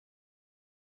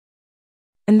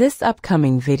In this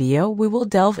upcoming video, we will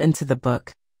delve into the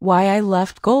book, Why I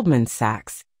Left Goldman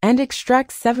Sachs, and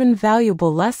extract 7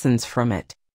 valuable lessons from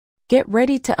it. Get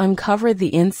ready to uncover the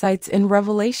insights and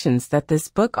revelations that this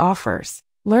book offers,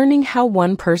 learning how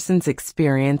one person's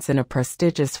experience in a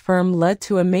prestigious firm led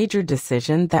to a major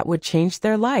decision that would change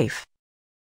their life.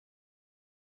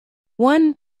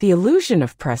 1. The illusion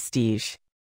of prestige.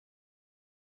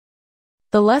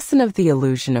 The lesson of the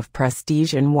illusion of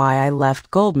prestige in Why I Left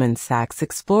Goldman Sachs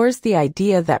explores the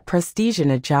idea that prestige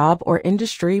in a job or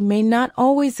industry may not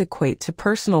always equate to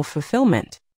personal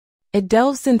fulfillment. It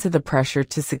delves into the pressure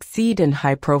to succeed in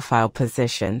high-profile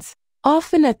positions,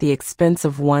 often at the expense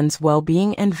of one's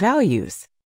well-being and values.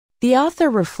 The author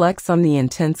reflects on the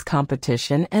intense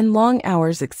competition and long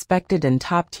hours expected in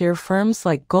top-tier firms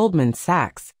like Goldman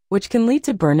Sachs, which can lead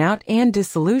to burnout and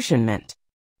disillusionment.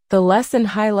 The lesson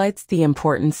highlights the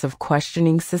importance of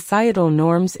questioning societal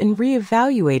norms and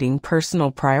reevaluating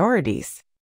personal priorities.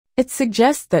 It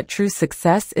suggests that true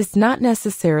success is not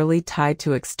necessarily tied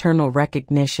to external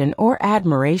recognition or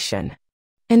admiration.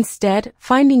 Instead,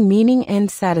 finding meaning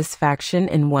and satisfaction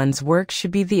in one's work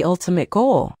should be the ultimate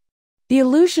goal. The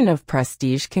illusion of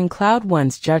prestige can cloud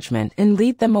one's judgment and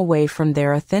lead them away from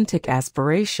their authentic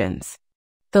aspirations.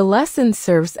 The lesson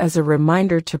serves as a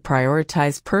reminder to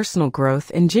prioritize personal growth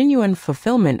and genuine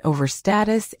fulfillment over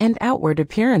status and outward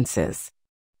appearances.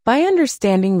 By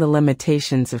understanding the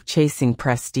limitations of chasing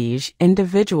prestige,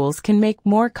 individuals can make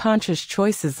more conscious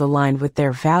choices aligned with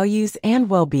their values and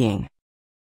well-being.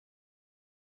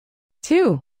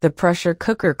 2. The pressure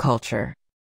cooker culture.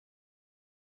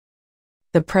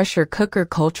 The pressure cooker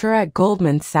culture at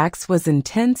Goldman Sachs was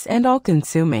intense and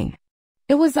all-consuming.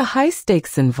 It was a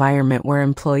high-stakes environment where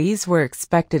employees were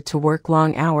expected to work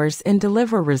long hours and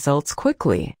deliver results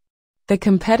quickly. The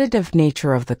competitive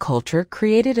nature of the culture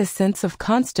created a sense of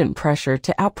constant pressure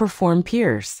to outperform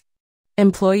peers.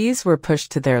 Employees were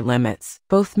pushed to their limits,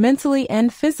 both mentally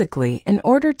and physically, in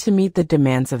order to meet the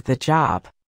demands of the job.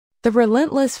 The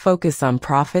relentless focus on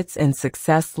profits and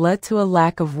success led to a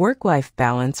lack of work-life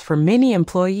balance for many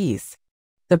employees.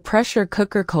 The pressure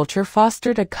cooker culture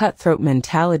fostered a cutthroat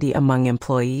mentality among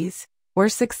employees, where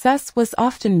success was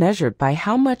often measured by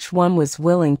how much one was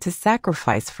willing to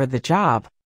sacrifice for the job.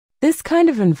 This kind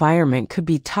of environment could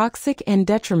be toxic and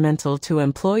detrimental to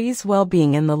employees'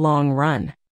 well-being in the long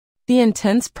run. The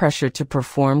intense pressure to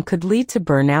perform could lead to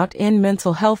burnout and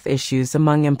mental health issues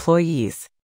among employees.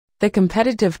 The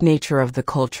competitive nature of the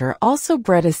culture also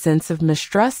bred a sense of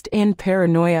mistrust and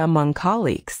paranoia among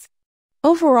colleagues.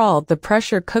 Overall, the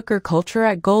pressure cooker culture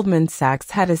at Goldman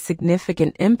Sachs had a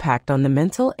significant impact on the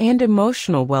mental and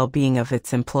emotional well-being of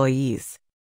its employees.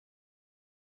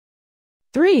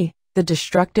 3. The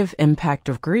destructive impact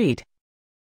of greed.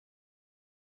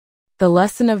 The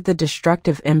lesson of the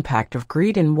destructive impact of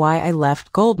greed in Why I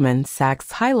Left Goldman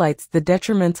Sachs highlights the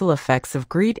detrimental effects of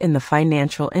greed in the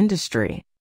financial industry.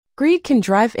 Greed can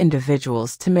drive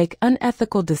individuals to make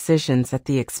unethical decisions at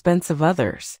the expense of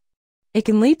others. It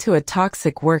can lead to a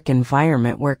toxic work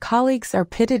environment where colleagues are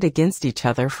pitted against each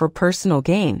other for personal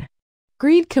gain.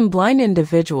 Greed can blind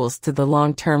individuals to the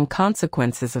long-term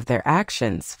consequences of their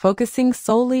actions, focusing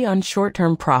solely on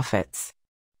short-term profits.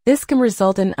 This can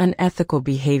result in unethical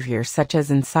behavior such as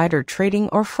insider trading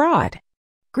or fraud.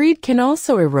 Greed can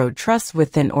also erode trust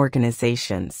within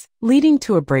organizations, leading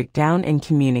to a breakdown in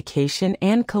communication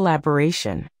and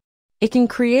collaboration. It can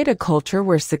create a culture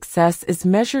where success is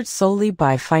measured solely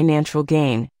by financial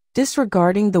gain,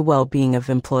 disregarding the well-being of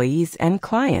employees and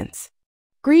clients.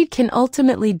 Greed can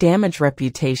ultimately damage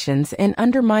reputations and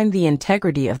undermine the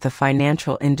integrity of the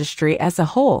financial industry as a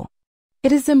whole.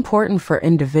 It is important for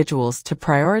individuals to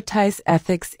prioritize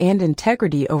ethics and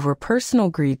integrity over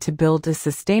personal greed to build a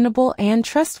sustainable and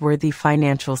trustworthy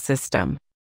financial system.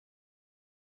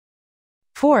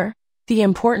 4. The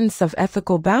importance of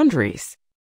ethical boundaries.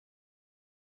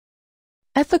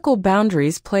 Ethical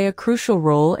boundaries play a crucial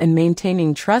role in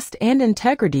maintaining trust and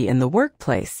integrity in the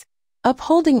workplace.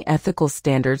 Upholding ethical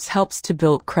standards helps to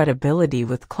build credibility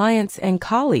with clients and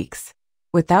colleagues.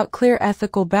 Without clear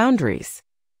ethical boundaries,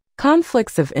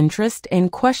 conflicts of interest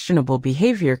and questionable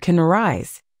behavior can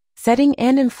arise. Setting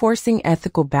and enforcing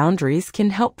ethical boundaries can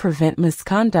help prevent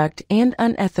misconduct and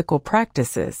unethical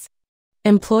practices.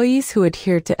 Employees who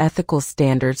adhere to ethical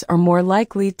standards are more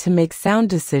likely to make sound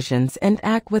decisions and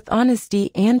act with honesty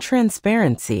and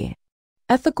transparency.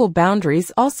 Ethical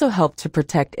boundaries also help to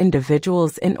protect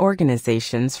individuals and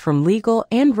organizations from legal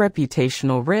and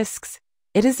reputational risks.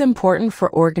 It is important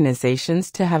for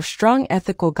organizations to have strong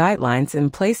ethical guidelines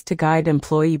in place to guide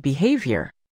employee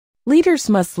behavior. Leaders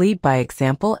must lead by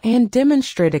example and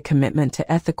demonstrate a commitment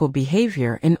to ethical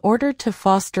behavior in order to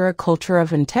foster a culture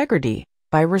of integrity.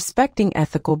 By respecting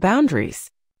ethical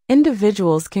boundaries,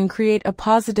 individuals can create a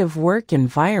positive work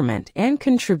environment and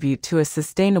contribute to a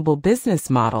sustainable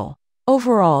business model.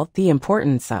 Overall, the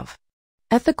importance of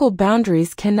ethical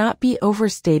boundaries cannot be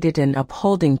overstated in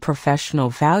upholding professional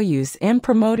values and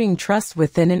promoting trust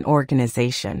within an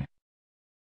organization.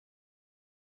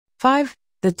 5.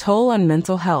 The toll on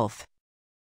mental health.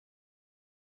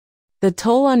 The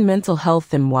toll on mental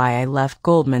health in Why I Left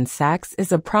Goldman Sachs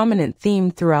is a prominent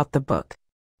theme throughout the book.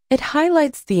 It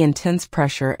highlights the intense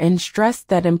pressure and stress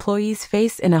that employees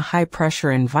face in a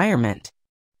high-pressure environment.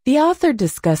 The author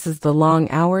discusses the long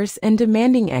hours and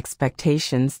demanding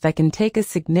expectations that can take a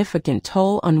significant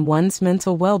toll on one's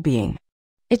mental well-being.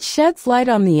 It sheds light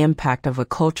on the impact of a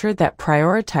culture that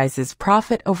prioritizes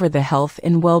profit over the health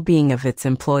and well-being of its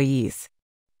employees.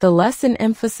 The lesson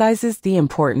emphasizes the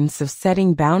importance of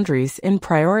setting boundaries and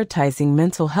prioritizing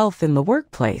mental health in the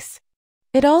workplace.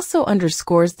 It also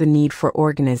underscores the need for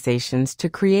organizations to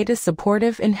create a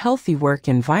supportive and healthy work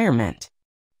environment.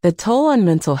 The toll on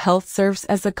mental health serves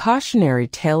as a cautionary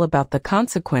tale about the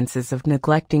consequences of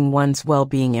neglecting one's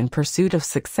well-being in pursuit of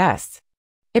success.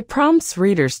 It prompts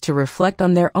readers to reflect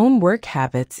on their own work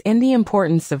habits and the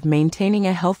importance of maintaining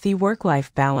a healthy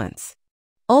work-life balance.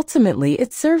 Ultimately,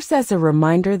 it serves as a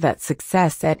reminder that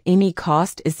success at any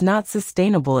cost is not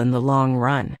sustainable in the long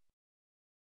run.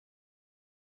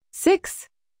 6.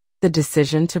 The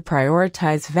decision to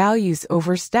prioritize values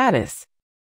over status.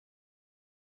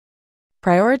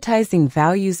 Prioritizing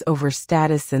values over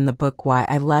status in the book Why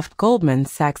I Left Goldman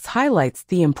Sachs highlights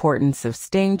the importance of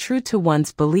staying true to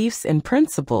one's beliefs and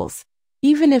principles,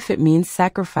 even if it means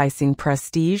sacrificing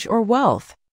prestige or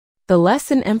wealth. The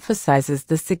lesson emphasizes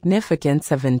the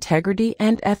significance of integrity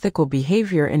and ethical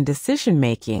behavior in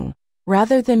decision-making,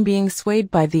 rather than being swayed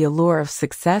by the allure of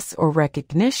success or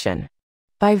recognition.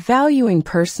 By valuing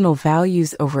personal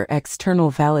values over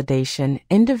external validation,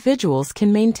 individuals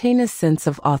can maintain a sense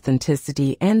of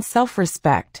authenticity and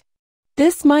self-respect.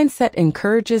 This mindset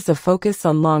encourages a focus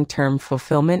on long-term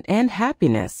fulfillment and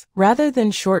happiness, rather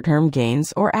than short-term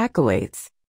gains or accolades.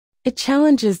 It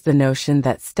challenges the notion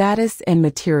that status and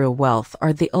material wealth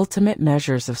are the ultimate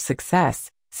measures of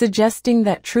success, suggesting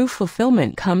that true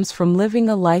fulfillment comes from living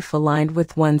a life aligned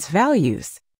with one's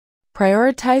values.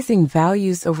 Prioritizing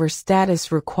values over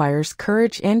status requires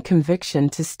courage and conviction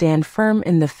to stand firm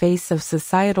in the face of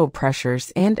societal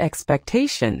pressures and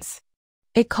expectations.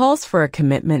 It calls for a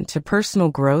commitment to personal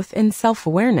growth and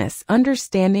self-awareness,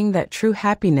 understanding that true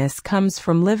happiness comes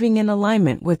from living in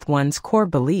alignment with one's core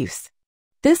beliefs.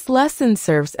 This lesson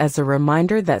serves as a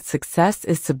reminder that success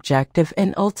is subjective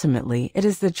and ultimately it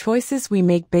is the choices we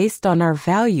make based on our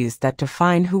values that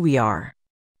define who we are.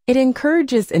 It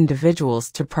encourages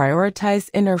individuals to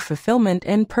prioritize inner fulfillment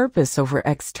and purpose over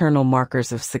external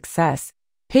markers of success,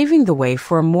 paving the way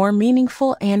for a more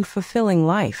meaningful and fulfilling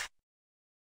life.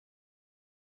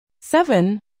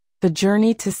 7. The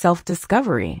journey to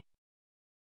self-discovery.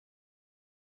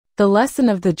 The lesson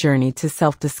of the journey to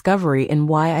self-discovery in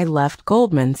Why I Left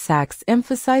Goldman Sachs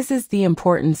emphasizes the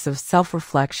importance of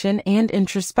self-reflection and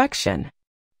introspection.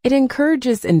 It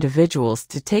encourages individuals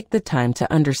to take the time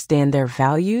to understand their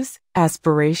values,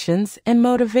 aspirations, and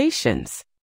motivations.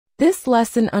 This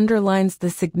lesson underlines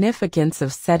the significance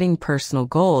of setting personal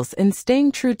goals and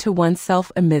staying true to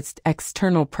oneself amidst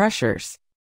external pressures.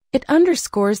 It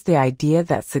underscores the idea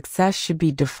that success should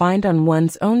be defined on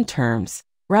one's own terms,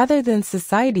 rather than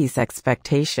society's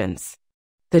expectations.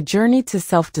 The journey to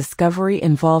self-discovery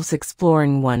involves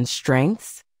exploring one's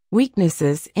strengths,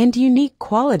 weaknesses, and unique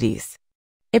qualities.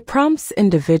 It prompts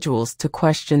individuals to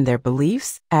question their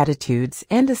beliefs, attitudes,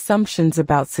 and assumptions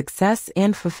about success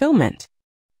and fulfillment.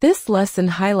 This lesson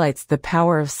highlights the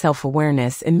power of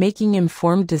self-awareness in making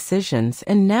informed decisions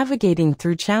and navigating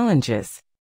through challenges.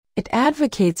 It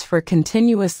advocates for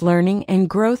continuous learning and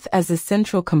growth as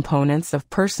essential components of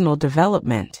personal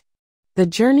development. The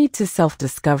journey to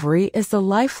self-discovery is a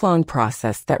lifelong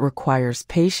process that requires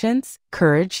patience,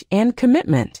 courage, and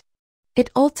commitment. It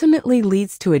ultimately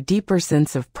leads to a deeper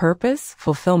sense of purpose,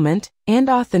 fulfillment, and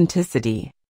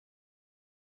authenticity.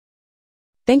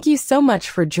 Thank you so much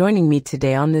for joining me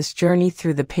today on this journey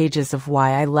through the pages of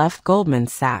Why I Left Goldman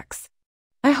Sachs.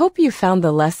 I hope you found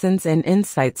the lessons and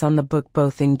insights on the book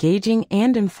both engaging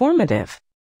and informative.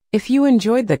 If you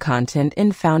enjoyed the content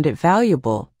and found it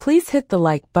valuable, please hit the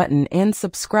like button and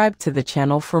subscribe to the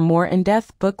channel for more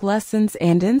in-depth book lessons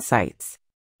and insights.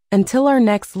 Until our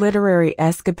next literary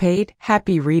escapade,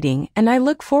 happy reading, and I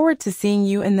look forward to seeing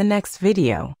you in the next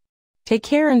video. Take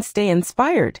care and stay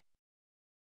inspired.